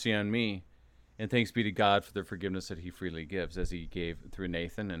 have mercy on me. And thanks be to God for the forgiveness that he freely gives," as he gave through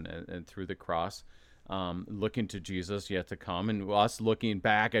Nathan and through the cross. Looking to Jesus yet to come, and us looking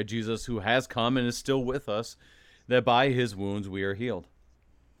back at Jesus who has come and is still with us, that by his wounds we are healed.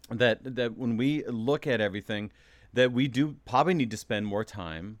 That when we look at everything, that we do probably need to spend more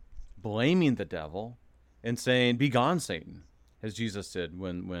time blaming the devil and saying, "Be gone, Satan," as Jesus did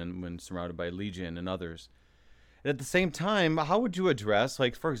when surrounded by Legion and others. And at the same time, how would you address,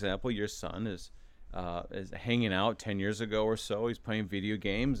 like, for example, your son is hanging out 10 years ago or so, he's playing video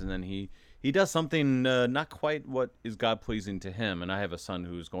games, and then he does something not quite what is God-pleasing to him. And I have a son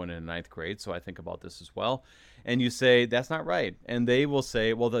who's going into 9th grade, so I think about this as well. And you say, "That's not right." And they will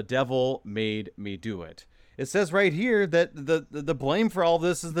say, "Well, the devil made me do it." It says right here that the blame for all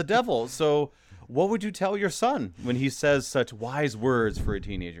this is the devil. So what would you tell your son when he says such wise words for a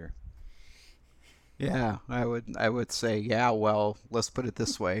teenager? Yeah, I would say, yeah, well, let's put it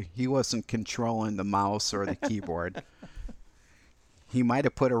this way. He wasn't controlling the mouse or the keyboard. He might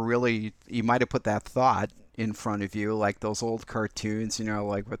have put that thought in front of you, like those old cartoons,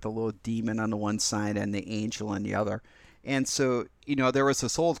 like with the little demon on the one side and the angel on the other. And so, there was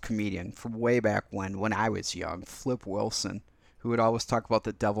this old comedian from way back when I was young, Flip Wilson, who would always talk about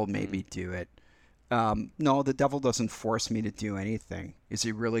the devil made me do it. No, the devil doesn't force me to do anything. Is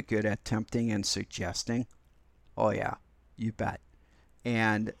he really good at tempting and suggesting? Oh, yeah, you bet.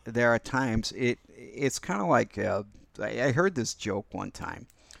 And there are times, it's kind of like, I heard this joke one time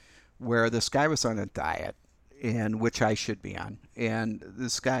where this guy was on a diet, and which I should be on. And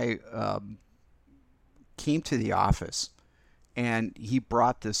this guy came to the office, and he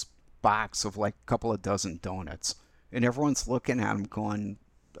brought this box of like a couple of dozen donuts. And everyone's looking at him going,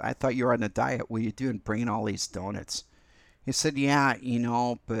 I thought you were on a diet. What are you doing bringing all these donuts? He said, yeah,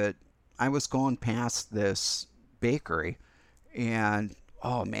 but I was going past this bakery, and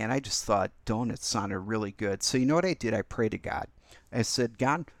oh man, I just thought donuts sounded really good. So you know what I did? I prayed to God. I said,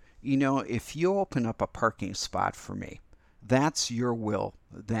 God, if you open up a parking spot for me, that's your will,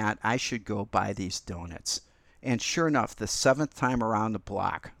 that I should go buy these donuts. And sure enough, the 7th time around the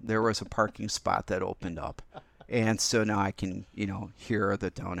block, there was a parking spot that opened up. And so now I can, here are the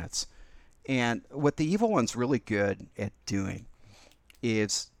donuts. And what the evil one's really good at doing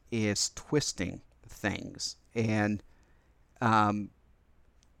is twisting things. And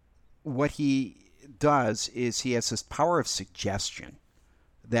what he does is he has this power of suggestion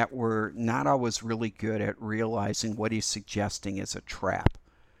that we're not always really good at realizing what he's suggesting is a trap.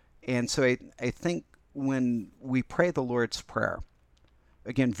 And so I think when we pray the Lord's Prayer,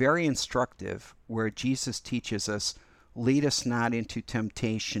 again, very instructive, where Jesus teaches us, lead us not into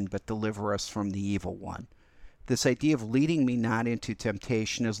temptation, but deliver us from the evil one. This idea of leading me not into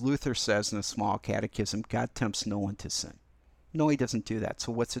temptation, as Luther says in a small catechism, God tempts no one to sin. No, he doesn't do that.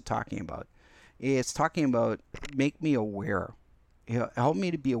 So what's it talking about? It's talking about make me aware. Help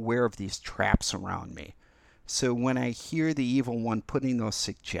me to be aware of these traps around me. So when I hear the evil one putting those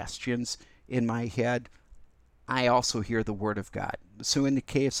suggestions in my head, I also hear the word of God. So in the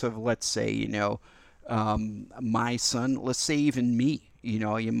case of, let's say, my son, let's say even me,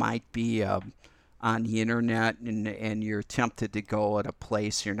 you might be on the internet and you're tempted to go at a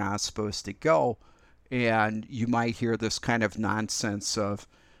place you're not supposed to go. And you might hear this kind of nonsense of,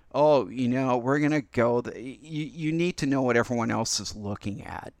 oh, we're going to go. You need to know what everyone else is looking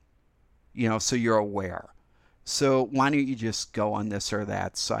at, so you're aware. So why don't you just go on this or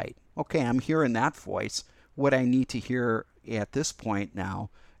that site? Okay, I'm hearing that voice. What I need to hear at this point now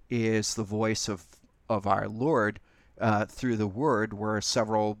is the voice of our Lord through the Word, where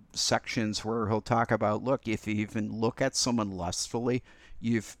several sections where he'll talk about, look, if you even look at someone lustfully,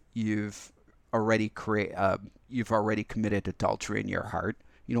 you've already committed adultery in your heart.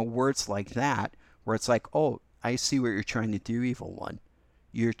 Words like that, where it's like, oh, I see what you're trying to do, evil one.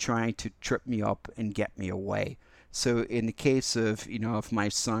 You're trying to trip me up and get me away. So in the case of, if my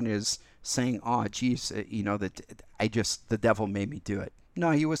son is saying, oh, geez, the devil made me do it.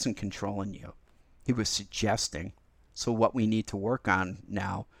 No, he wasn't controlling you. He was suggesting. So what we need to work on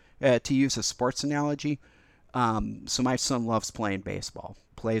now, to use a sports analogy, so my son loves playing baseball,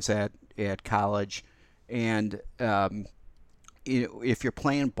 plays at college, and if you're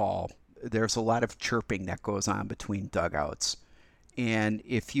playing ball, there's a lot of chirping that goes on between dugouts. And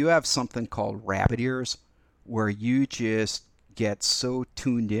if you have something called rabbit ears, where you just get so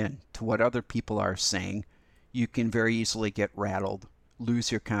tuned in to what other people are saying, you can very easily get rattled,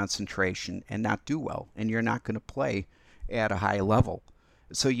 lose your concentration, and not do well. And you're not going to play at a high level.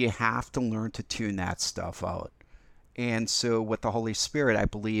 So you have to learn to tune that stuff out. And so what the Holy Spirit, I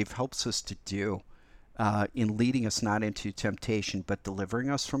believe, helps us to do in leading us not into temptation, but delivering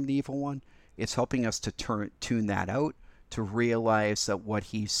us from the evil one, it's helping us to tune that out, to realize that what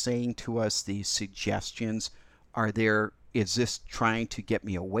he's saying to us, these suggestions, is this trying to get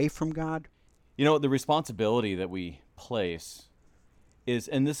me away from God? The responsibility that we place is,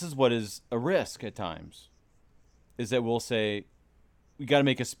 and this is what is a risk at times, is that we'll say, we got to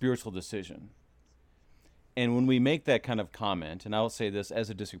make a spiritual decision. And when we make that kind of comment, and I'll say this as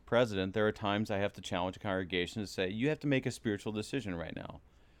a district president, there are times I have to challenge a congregation to say, you have to make a spiritual decision right now.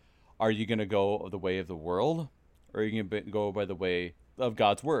 Are you going to go the way of the world, or are you going to go by the way of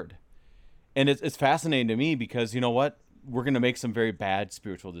God's word? And it's fascinating to me because, you know what? We're going to make some very bad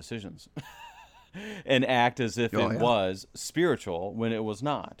spiritual decisions and act as if it was spiritual when it was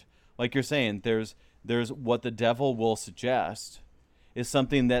not. Like you're saying, there's what the devil will suggest is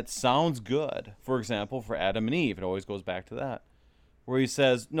something that sounds good. For example, for Adam and Eve, it always goes back to that, where he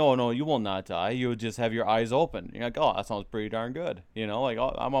says, no, you will not die. You will just have your eyes open. You're like, oh, that sounds pretty darn good. Like,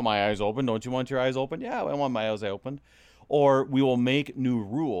 oh, I want my eyes open. Don't you want your eyes open? Yeah, I want my eyes open. Or we will make new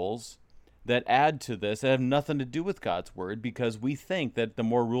rules that add to this that have nothing to do with God's word, because we think that the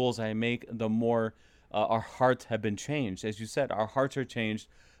more rules I make, the more our hearts have been changed. As you said, our hearts are changed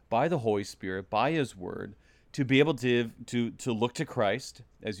by the Holy Spirit, by his word, to be able to look to Christ,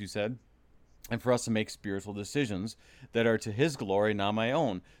 as you said, and for us to make spiritual decisions that are to his glory, not my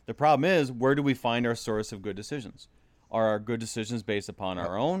own. The problem is, where do we find our source of good decisions? Are our good decisions based upon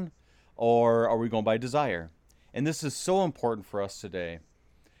our own, or are we going by desire? And this is so important for us today,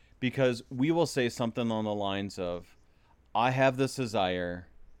 because we will say something along the lines of, I have this desire,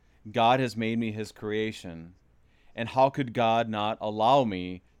 God has made me his creation, and how could God not allow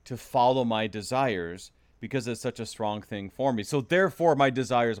me to follow my desires because it's such a strong thing for me? So therefore my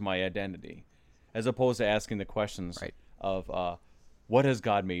desire is my identity, as opposed to asking the questions Right. of what has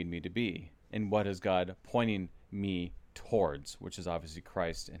God made me to be, and what is God pointing me towards, which is obviously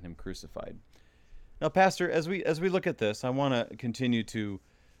Christ and him crucified. Now, Pastor, as we look at this, I want to continue to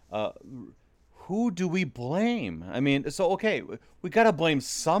who do we blame? I mean, so, okay, we got to blame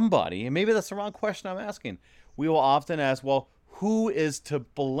somebody, and maybe that's the wrong question I'm asking. We will often ask, well, who is to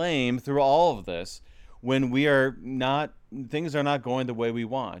blame through all of this when things are not going the way we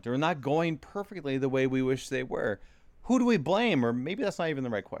want, or not going perfectly the way we wish they were? Who do we blame? Or maybe that's not even the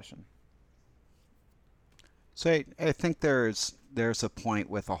right question. So I think there's a point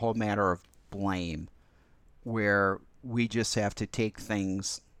with a whole matter of blame where we just have to take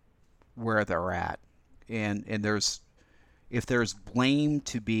things where they're at. And if there's blame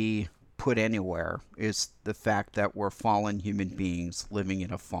to be put anywhere, is the fact that we're fallen human beings living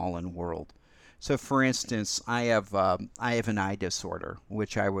in a fallen world. So for instance, I have an eye disorder,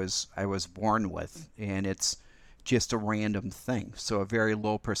 which I was born with, and it's just a random thing. So a very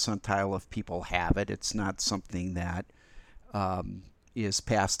low percentile of people have it. It's not something that is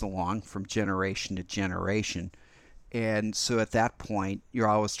passed along from generation to generation. And so at that point, you're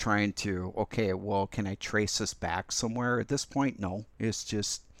always trying to, okay, well, can I trace this back somewhere? At this point, no. It's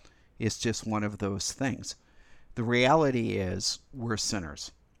just one of those things. The reality is we're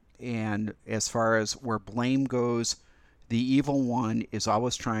sinners. And as far as where blame goes, the evil one is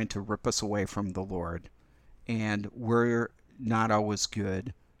always trying to rip us away from the Lord. And we're not always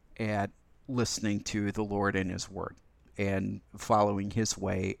good at listening to the Lord and his word and following his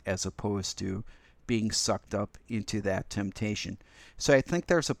way, as opposed to being sucked up into that temptation. So I think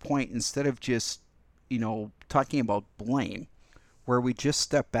there's a point, instead of just, talking about blame, where we just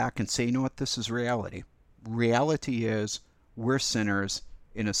step back and say, you know what, this is reality. Reality is we're sinners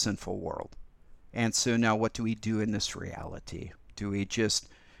in a sinful world. And so now what do we do in this reality? Do we just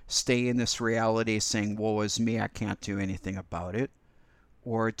stay in this reality saying, woe is me, I can't do anything about it?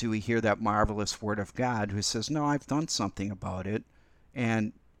 Or do we hear that marvelous word of God who says, no, I've done something about it,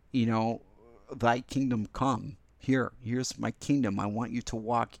 and, thy kingdom come. Here's my kingdom. I want you to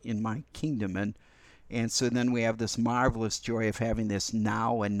walk in my kingdom. And so then we have this marvelous joy of having this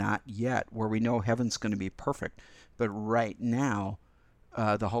now and not yet, where we know heaven's going to be perfect. But right now,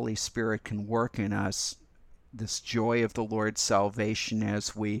 the Holy Spirit can work in us this joy of the Lord's salvation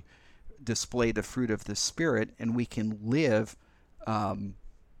as we display the fruit of the Spirit, and we can live in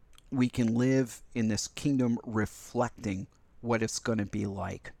this kingdom reflecting what it's going to be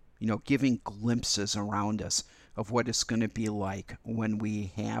like, giving glimpses around us of what it's going to be like when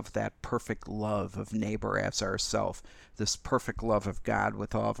we have that perfect love of neighbor as ourself, this perfect love of God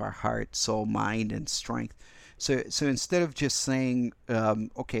with all of our heart, soul, mind, and strength. So instead of just saying,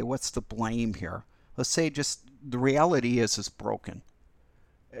 okay, what's the blame here? Let's say just the reality is it's broken.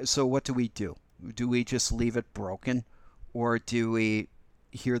 So what do we do? Do we just leave it broken? Or do we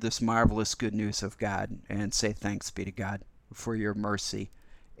hear this marvelous good news of God and say, thanks be to God for your mercy?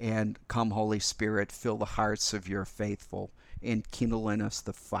 And come, Holy Spirit, fill the hearts of your faithful and kindle in us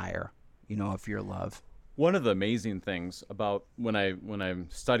the fire, of your love. One of the amazing things about when I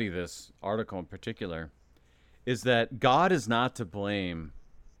study this article in particular is that God is not to blame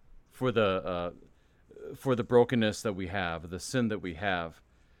for the brokenness that we have, the sin that we have.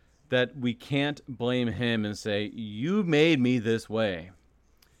 That we can't blame him and say, you made me this way.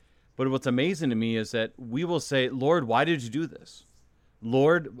 But what's amazing to me is that we will say, Lord, why did you do this?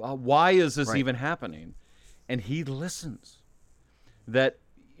 Lord, why is this even happening? And he listens. That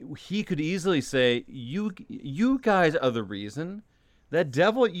he could easily say, you guys are the reason. That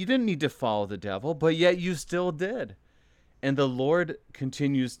devil, you didn't need to follow the devil, but yet you still did. And the Lord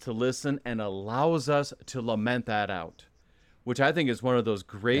continues to listen and allows us to lament that out, which I think is one of those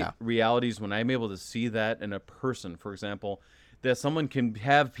great realities when I'm able to see that in a person, for example, that someone can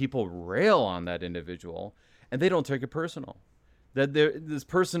have people rail on that individual and they don't take it personal. That this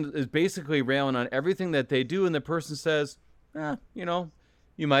person is basically railing on everything that they do, and the person says,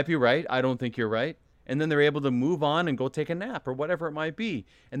 you might be right. I don't think you're right. And then they're able to move on and go take a nap or whatever it might be.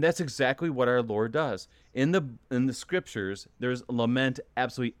 And that's exactly what our Lord does. In the scriptures, there's lament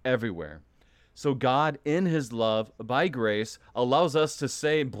absolutely everywhere. So God, in his love, by grace, allows us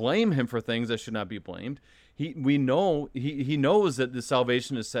to blame him for things that should not be blamed. He knows that the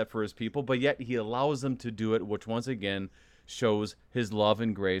salvation is set for his people, but yet he allows them to do it, which once again shows his love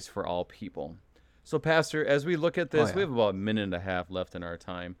and grace for all people. So, Pastor, as we look at this, yeah. we have about a minute and a half left in our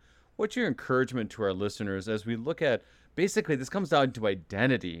time. What's your encouragement to our listeners as we look at, basically, this comes down to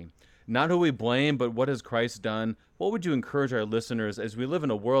identity. Not who we blame, but what has Christ done? What would you encourage our listeners as we live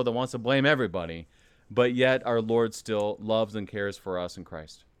in a world that wants to blame everybody, but yet our Lord still loves and cares for us in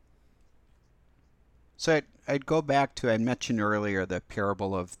Christ? So I'd go back to, I mentioned earlier, the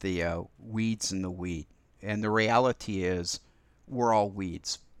parable of the weeds and the wheat. And the reality is we're all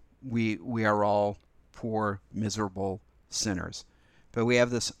weeds. We are all poor, miserable sinners. But we have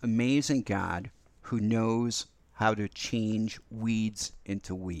this amazing God who knows how to change weeds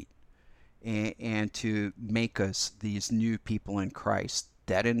into wheat and to make us these new people in Christ,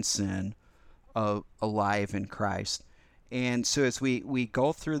 dead in sin, alive in Christ. And so as we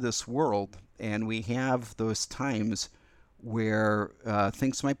go through this world and we have those times where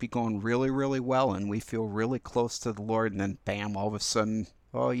things might be going really, really well and we feel really close to the Lord, and then bam, all of a sudden,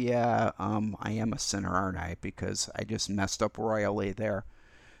 oh yeah, I am a sinner, aren't I? Because I just messed up royally there.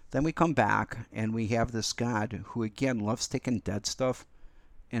 Then we come back and we have this God who, again, loves taking dead stuff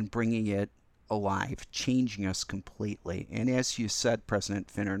and bringing it alive, changing us completely. And as you said, President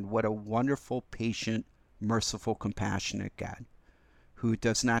Finnern, what a wonderful, patient, merciful, compassionate God who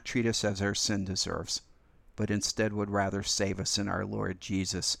does not treat us as our sin deserves, but instead would rather save us in our Lord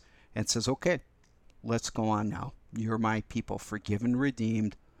Jesus, and says, okay, let's go on now. You're my people, forgiven,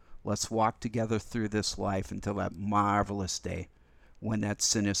 redeemed. Let's walk together through this life until that marvelous day when that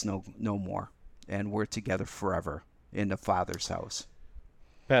sin is no more, and we're together forever in the Father's house.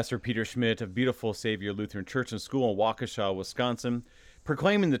 Pastor Peter Schmidt of beautiful Savior Lutheran Church and School in Waukesha, Wisconsin,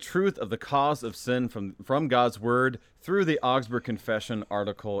 proclaiming the truth of the cause of sin from God's Word through the Augsburg Confession,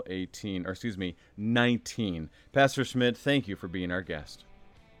 Article 19. Pastor Schmidt, thank you for being our guest.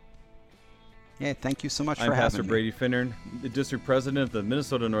 Yeah, thank you so much for having me. I'm having Pastor Brady Finnern, the District President of the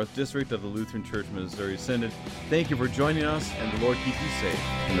Minnesota North District of the Lutheran Church Missouri Synod. Thank you for joining us, and the Lord keep you safe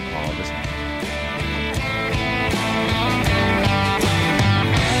in the palm of His hand.